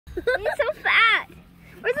He's so fat.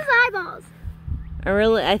 Where's his eyeballs?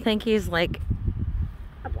 I think he's like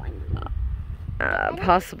A blind.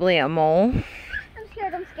 possibly a mole.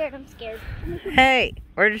 I'm scared. Hey,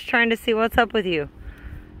 we're just trying to see what's up with you.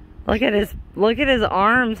 Look at his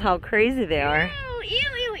arms, how crazy they are.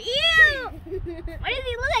 Ew. Why does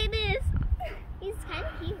he look like this? He's kind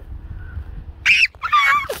of cute.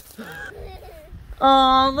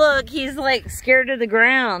 Oh, look, he's like scared of the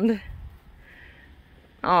ground.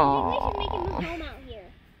 I think we should make him Oh. move home out here.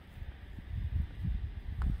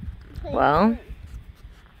 Well,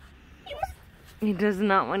 he does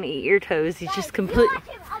not want to eat your toes. He's just complete. Watch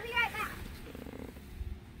him. I'll be right back.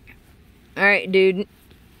 All right, dude.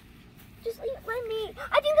 Just let me.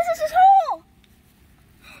 I think this is his hole.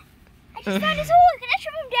 I just found his hole. Can I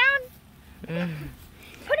shove him down?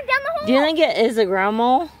 Put him down the hole. Do you think it is a ground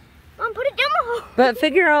mole? Mom, put it down the hole. But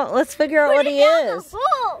let's figure out what he is. The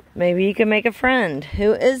hole. Maybe you can make a friend.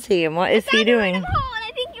 Who is he and what is he doing? I found him in the hole and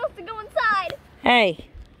I think he wants to go inside. Hey,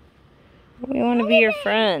 we want to be your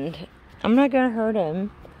friend. I'm not going to hurt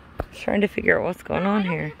him. I'm just trying to figure out what's going on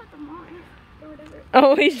here.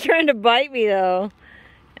 Oh, he's trying to bite me though.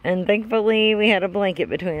 And thankfully we had a blanket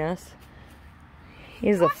between us.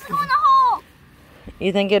 He's a... Go in the hole.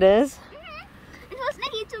 You think it is? And so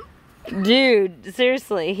Snake eats him. Dude,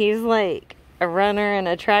 seriously, he's like a runner and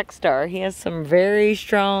a track star. He has some very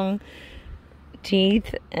strong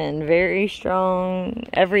teeth and very strong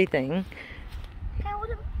everything. Can I hold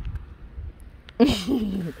him?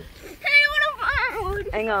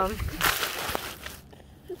 Hang on.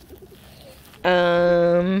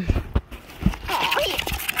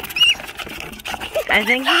 I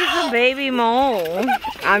think he's a baby mole.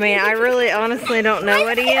 I mean, I really honestly don't know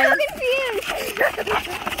what he is. I'm confused.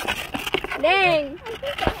 Dang.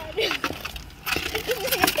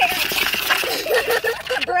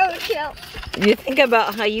 Bro, chill. You think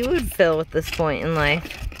about how you would feel at this point in life.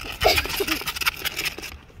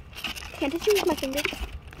 Can't touch you with my fingers.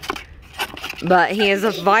 But he is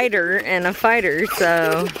a fighter and a fighter,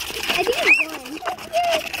 so... I think he's going.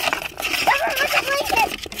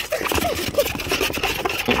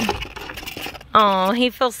 Oh, he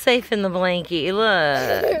feels safe in the blankie.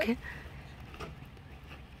 Look.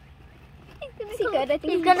 Is he good? I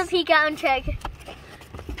think he's gonna peek out and check.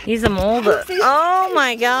 He's a mole. Oh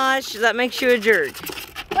my gosh, that makes you a jerk.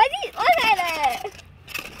 Why do you look at it?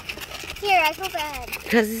 Here, I feel bad.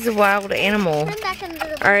 Because he's a wild animal. Turn back under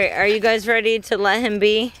the... Alright, are you guys ready to let him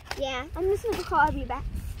be? Yeah, I'm just gonna call. I'll be back.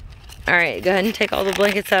 Alright, go ahead and take all the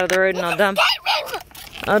blankets out of the road and I'll dump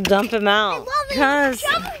him out.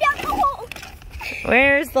 Shove him down the hole.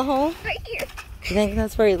 Where's the hole? Right here. You think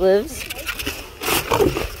that's where he lives? Put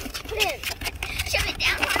it in. Shove it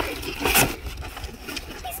down.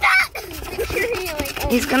 He's stuck. I'm sure he like... Oh.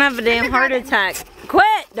 He's gonna have a damn heart attack.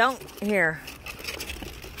 Quit! Don't. Here.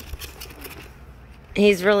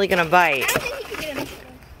 He's really gonna bite. I don't think he can get him.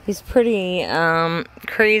 He's pretty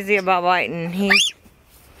crazy about biting.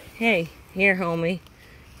 Hey, here, homie.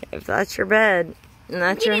 If that's your bed and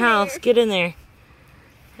that's your house, get in there.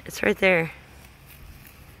 It's right there.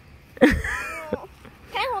 Can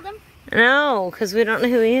I hold him? No, because we don't know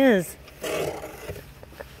who he is.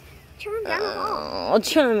 Turn him down the hole. Oh,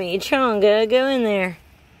 Chummy, Chonga, go in there.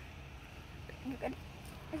 You're good.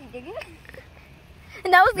 Is he digging?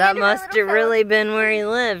 And that was the That end of our must little have really been where he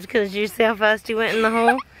lived, because you see how fast he went in the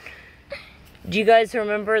hole? Do you guys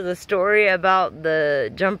remember the story about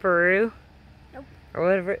the jumperoo? Nope. Or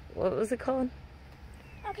whatever, what was it called?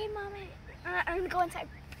 Okay, Mommy. I'm gonna go inside.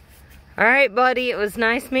 All right, buddy, it was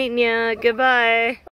nice meeting you. Goodbye.